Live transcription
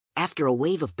After a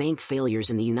wave of bank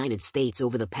failures in the United States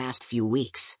over the past few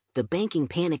weeks, the banking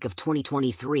panic of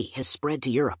 2023 has spread to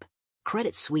Europe.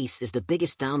 Credit Suisse is the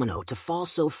biggest domino to fall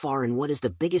so far in what is the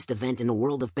biggest event in the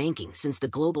world of banking since the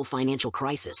global financial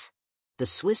crisis. The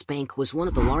Swiss bank was one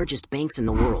of the largest banks in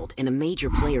the world and a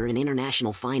major player in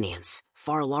international finance,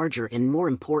 far larger and more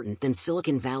important than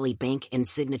Silicon Valley Bank and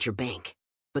Signature Bank.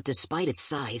 But despite its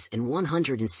size and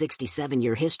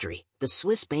 167-year history, the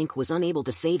Swiss bank was unable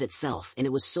to save itself and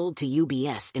it was sold to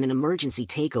UBS in an emergency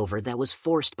takeover that was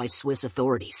forced by Swiss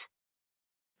authorities.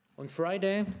 On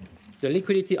Friday, the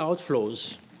liquidity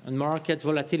outflows and market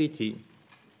volatility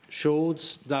showed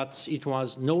that it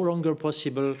was no longer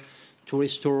possible to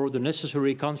restore the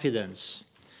necessary confidence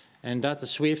and that a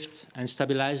swift and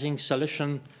stabilizing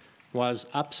solution was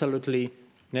absolutely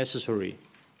necessary.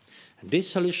 This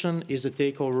solution is the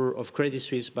takeover of Credit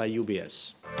Suisse by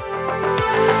UBS.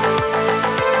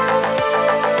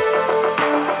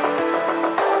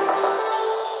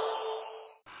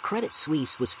 Credit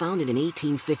Suisse was founded in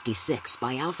 1856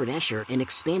 by Alfred Escher and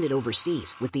expanded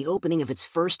overseas with the opening of its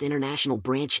first international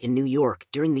branch in New York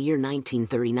during the year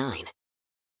 1939.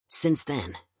 Since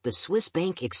then, the Swiss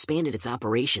bank expanded its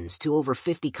operations to over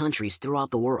 50 countries throughout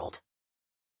the world.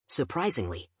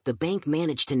 Surprisingly, the bank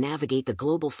managed to navigate the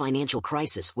global financial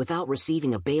crisis without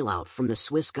receiving a bailout from the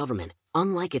Swiss government,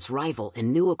 unlike its rival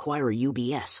and new acquirer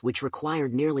UBS, which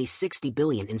required nearly $60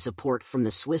 billion in support from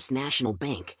the Swiss National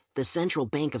Bank, the Central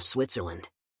Bank of Switzerland.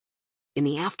 In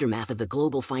the aftermath of the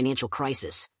global financial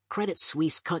crisis, Credit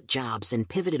Suisse cut jobs and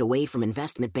pivoted away from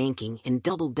investment banking and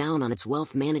doubled down on its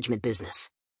wealth management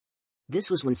business. This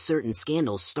was when certain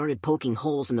scandals started poking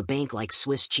holes in the bank like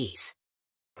Swiss cheese.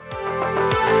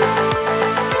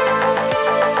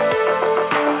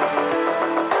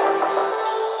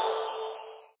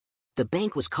 The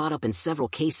bank was caught up in several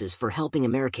cases for helping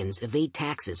Americans evade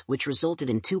taxes, which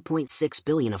resulted in $2.6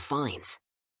 billion of fines.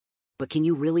 But can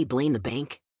you really blame the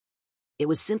bank? It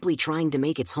was simply trying to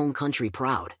make its home country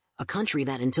proud, a country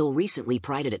that until recently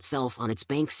prided itself on its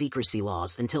bank secrecy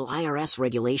laws until IRS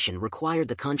regulation required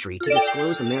the country to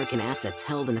disclose American assets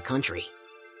held in the country.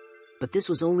 But this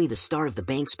was only the start of the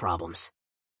bank's problems.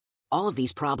 All of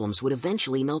these problems would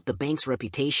eventually melt the bank's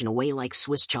reputation away like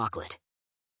Swiss chocolate.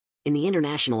 In the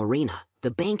international arena,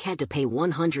 the bank had to pay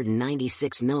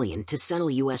 $196 million to settle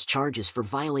U.S. charges for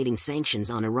violating sanctions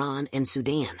on Iran and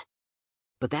Sudan.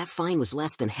 But that fine was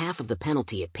less than half of the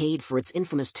penalty it paid for its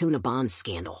infamous tuna bonds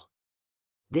scandal.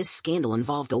 This scandal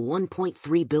involved a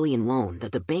 $1.3 billion loan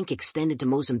that the bank extended to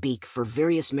Mozambique for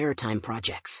various maritime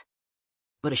projects.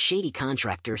 But a shady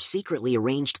contractor secretly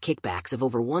arranged kickbacks of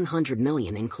over $100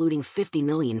 million, including $50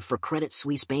 million for Credit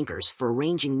Suisse bankers for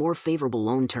arranging more favorable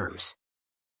loan terms.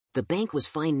 The bank was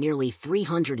fined nearly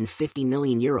 €350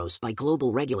 million by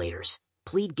global regulators,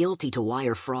 pleaded guilty to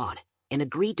wire fraud, and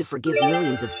agreed to forgive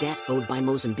millions of debt owed by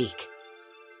Mozambique.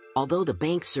 Although the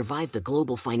bank survived the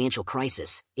global financial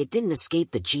crisis, it didn't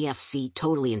escape the GFC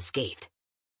totally unscathed.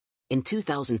 In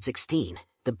 2016,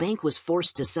 the bank was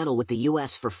forced to settle with the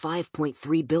U.S. for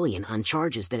 $5.3 billion on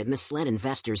charges that it misled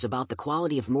investors about the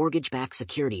quality of mortgage-backed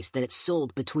securities that it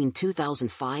sold between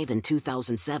 2005 and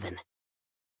 2007.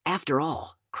 After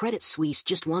all, Credit Suisse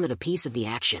just wanted a piece of the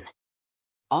action.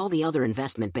 All the other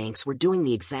investment banks were doing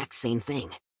the exact same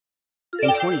thing. In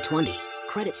 2020,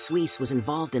 Credit Suisse was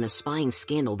involved in a spying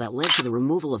scandal that led to the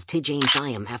removal of Tidjane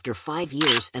Thiam after 5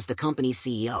 years as the company's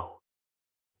CEO.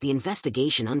 The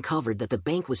investigation uncovered that the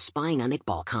bank was spying on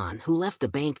Iqbal Khan, who left the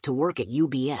bank to work at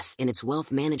UBS in its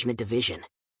wealth management division.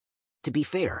 To be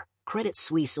fair, Credit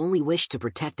Suisse only wished to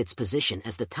protect its position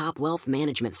as the top wealth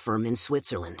management firm in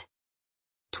Switzerland.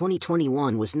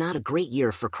 2021 was not a great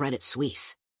year for Credit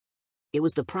Suisse. It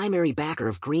was the primary backer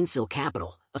of Greensill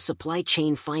Capital, a supply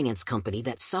chain finance company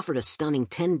that suffered a stunning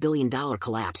 $10 billion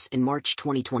collapse in March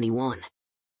 2021.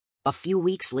 A few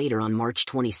weeks later, on March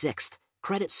 26,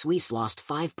 Credit Suisse lost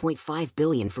 $5.5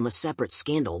 billion from a separate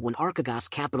scandal when Archegos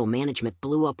Capital Management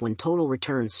blew up when total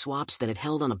return swaps that it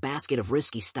held on a basket of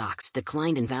risky stocks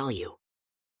declined in value.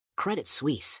 Credit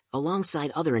Suisse,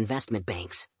 alongside other investment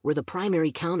banks, were the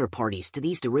primary counterparties to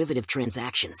these derivative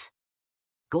transactions.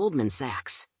 Goldman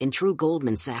Sachs, in true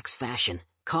Goldman Sachs fashion,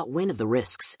 caught wind of the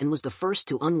risks and was the first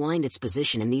to unwind its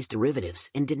position in these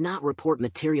derivatives and did not report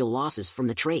material losses from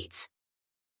the trades.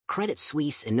 Credit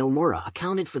Suisse and Nomura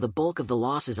accounted for the bulk of the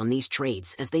losses on these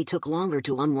trades as they took longer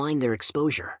to unwind their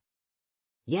exposure.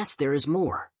 Yes, there is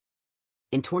more.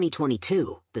 In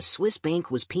 2022, the Swiss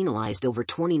bank was penalized over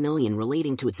 $20 million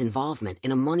relating to its involvement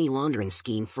in a money laundering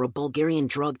scheme for a Bulgarian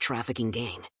drug trafficking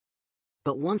gang.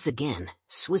 But once again,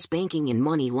 Swiss banking and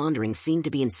money laundering seem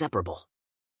to be inseparable.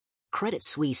 Credit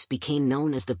Suisse became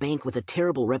known as the bank with a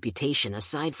terrible reputation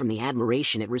aside from the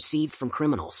admiration it received from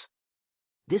criminals.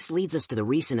 This leads us to the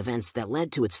recent events that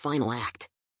led to its final act.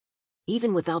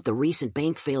 Even without the recent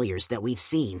bank failures that we've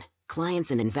seen,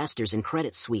 clients and investors in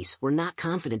Credit Suisse were not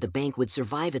confident the bank would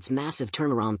survive its massive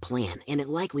turnaround plan, and it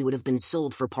likely would have been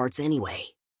sold for parts anyway.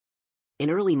 In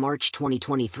early March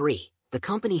 2023, the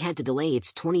company had to delay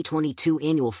its 2022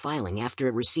 annual filing after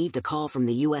it received a call from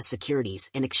the U.S. Securities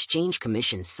and Exchange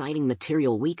Commission citing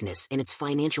material weakness in its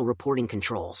financial reporting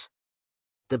controls.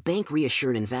 The bank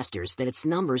reassured investors that its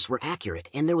numbers were accurate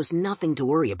and there was nothing to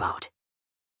worry about.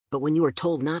 But when you are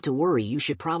told not to worry, you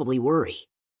should probably worry.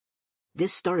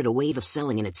 This started a wave of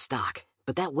selling in its stock,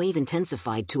 but that wave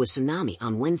intensified to a tsunami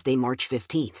on Wednesday, March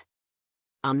 15th.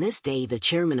 On this day, the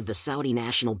chairman of the Saudi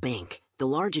National Bank, the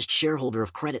largest shareholder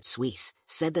of Credit Suisse,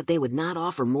 said that they would not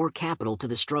offer more capital to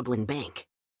the struggling bank.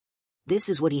 This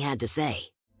is what he had to say.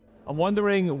 I'm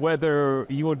wondering whether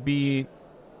you would be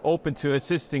open to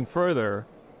assisting further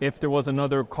if there was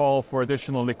another call for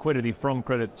additional liquidity from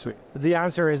Credit Suisse. The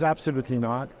answer is absolutely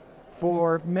not,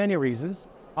 for many reasons,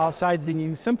 outside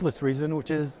the simplest reason,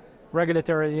 which is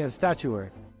regulatory and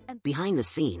statutory. Behind the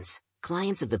scenes,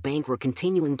 clients of the bank were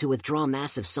continuing to withdraw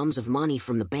massive sums of money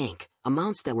from the bank,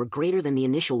 amounts that were greater than the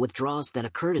initial withdrawals that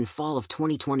occurred in fall of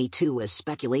 2022 as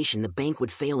speculation the bank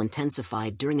would fail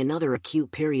intensified during another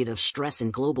acute period of stress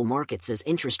in global markets as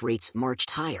interest rates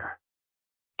marched higher.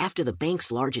 After the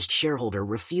bank's largest shareholder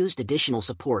refused additional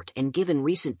support and given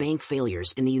recent bank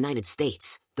failures in the United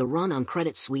States, the run on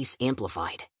Credit Suisse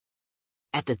amplified.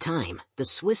 At the time, the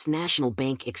Swiss National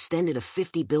Bank extended a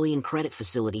 $50 billion credit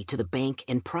facility to the bank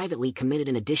and privately committed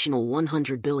an additional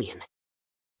 $100 billion.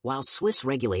 While Swiss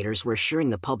regulators were assuring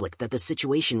the public that the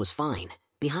situation was fine,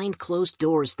 behind closed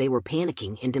doors they were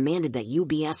panicking and demanded that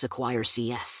UBS acquire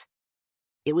CS.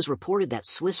 It was reported that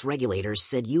Swiss regulators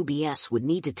said UBS would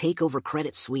need to take over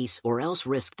Credit Suisse or else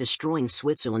risk destroying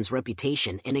Switzerland's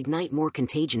reputation and ignite more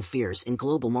contagion fears in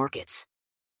global markets.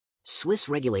 Swiss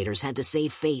regulators had to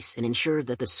save face and ensure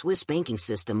that the Swiss banking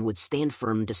system would stand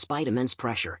firm despite immense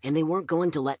pressure, and they weren't going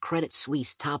to let Credit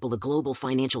Suisse topple the global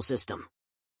financial system.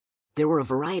 There were a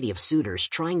variety of suitors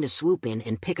trying to swoop in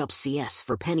and pick up CS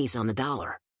for pennies on the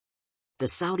dollar. The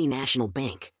Saudi National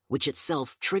Bank, which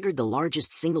itself triggered the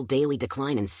largest single daily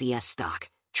decline in CS stock,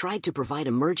 tried to provide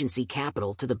emergency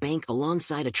capital to the bank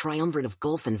alongside a triumvirate of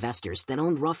Gulf investors that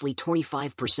owned roughly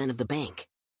 25% of the bank.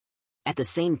 At the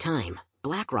same time,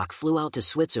 BlackRock flew out to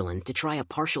Switzerland to try a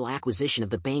partial acquisition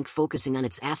of the bank focusing on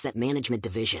its asset management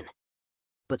division.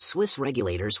 But Swiss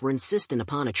regulators were insistent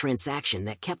upon a transaction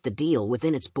that kept the deal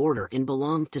within its border and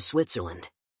belonged to Switzerland.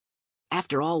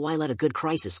 After all, why let a good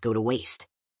crisis go to waste?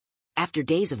 After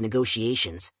days of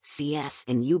negotiations, CS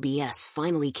and UBS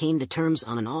finally came to terms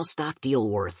on an all-stock deal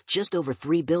worth just over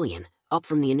 $3 billion, up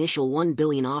from the initial $1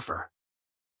 billion offer.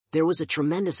 There was a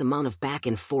tremendous amount of back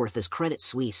and forth as Credit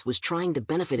Suisse was trying to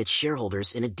benefit its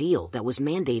shareholders in a deal that was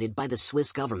mandated by the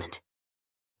Swiss government.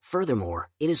 Furthermore,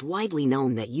 it is widely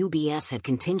known that UBS had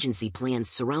contingency plans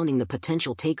surrounding the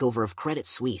potential takeover of Credit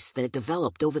Suisse that it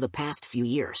developed over the past few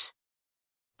years.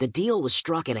 The deal was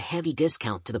struck at a heavy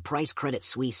discount to the price Credit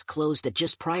Suisse closed at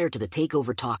just prior to the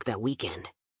takeover talk that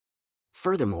weekend.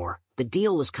 Furthermore, the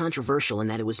deal was controversial in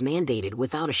that it was mandated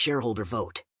without a shareholder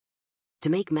vote. To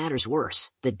make matters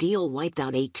worse, the deal wiped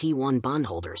out AT1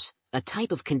 bondholders, a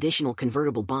type of conditional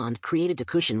convertible bond created to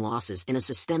cushion losses in a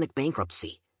systemic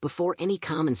bankruptcy, before any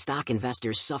common stock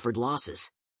investors suffered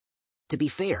losses. To be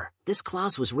fair, this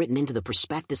clause was written into the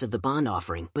prospectus of the bond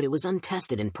offering, but it was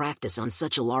untested in practice on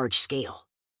such a large scale.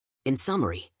 In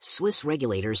summary, Swiss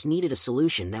regulators needed a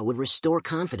solution that would restore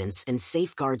confidence and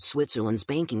safeguard Switzerland's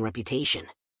banking reputation.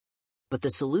 But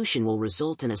the solution will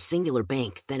result in a singular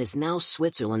bank that is now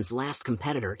Switzerland's last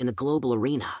competitor in the global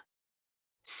arena.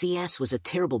 CS was a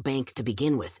terrible bank to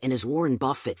begin with, and as Warren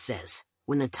Buffett says,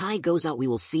 when the tide goes out we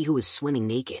will see who is swimming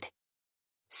naked.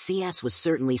 CS was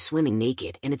certainly swimming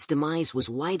naked, and its demise was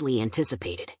widely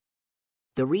anticipated.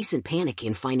 The recent panic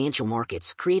in financial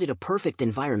markets created a perfect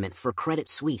environment for Credit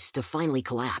Suisse to finally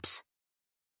collapse.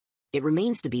 It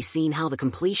remains to be seen how the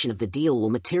completion of the deal will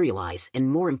materialize, and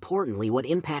more importantly what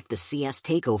impact the CS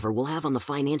takeover will have on the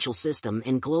financial system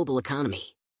and global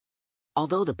economy.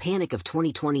 Although the panic of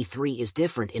 2023 is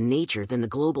different in nature than the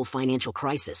global financial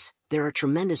crisis, there are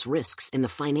tremendous risks in the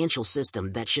financial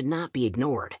system that should not be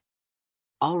ignored.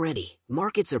 Already,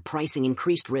 markets are pricing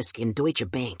increased risk in Deutsche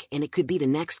Bank, and it could be the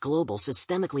next global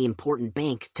systemically important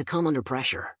bank to come under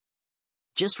pressure.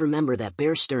 Just remember that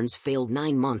Bear Stearns failed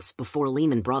 9 months before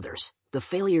Lehman Brothers. The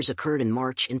failures occurred in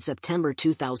March and September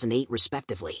 2008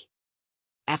 respectively.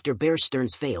 After Bear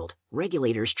Stearns failed,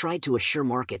 regulators tried to assure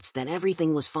markets that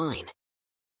everything was fine.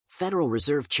 Federal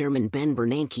Reserve Chairman Ben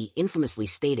Bernanke infamously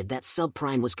stated that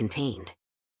subprime was contained.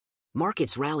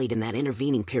 Markets rallied in that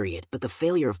intervening period, but the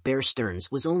failure of Bear Stearns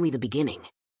was only the beginning.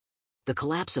 The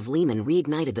collapse of Lehman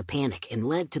reignited the panic and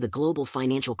led to the global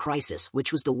financial crisis,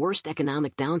 which was the worst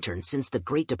economic downturn since the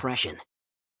Great Depression.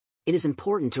 It is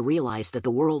important to realize that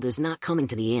the world is not coming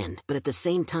to the end, but at the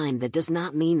same time that does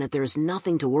not mean that there is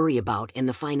nothing to worry about and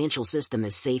the financial system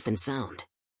is safe and sound.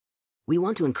 We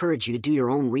want to encourage you to do your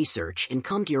own research and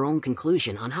come to your own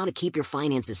conclusion on how to keep your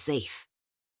finances safe.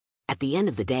 At the end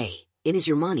of the day, it is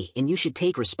your money and you should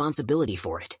take responsibility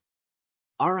for it.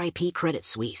 R.I.P. Credit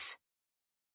Suisse.